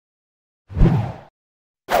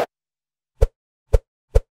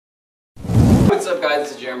up, guys?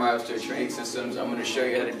 This is Jeremiah with Story Training Systems. I'm going to show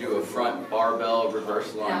you how to do a front barbell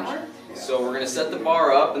reverse lunge. So we're going to set the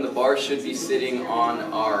bar up, and the bar should be sitting on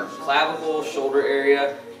our clavicle, shoulder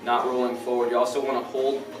area, not rolling forward. You also want to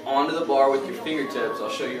hold onto the bar with your fingertips. I'll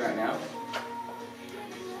show you right now.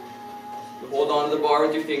 You hold onto the bar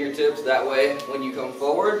with your fingertips. That way, when you come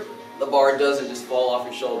forward, the bar doesn't just fall off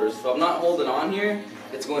your shoulders. If I'm not holding on here,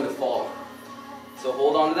 it's going to fall. So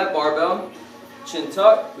hold on to that barbell. Chin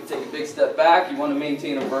tuck, we take a big step back. You want to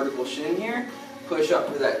maintain a vertical shin here. Push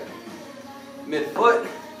up to that mid-foot,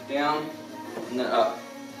 down, and then up.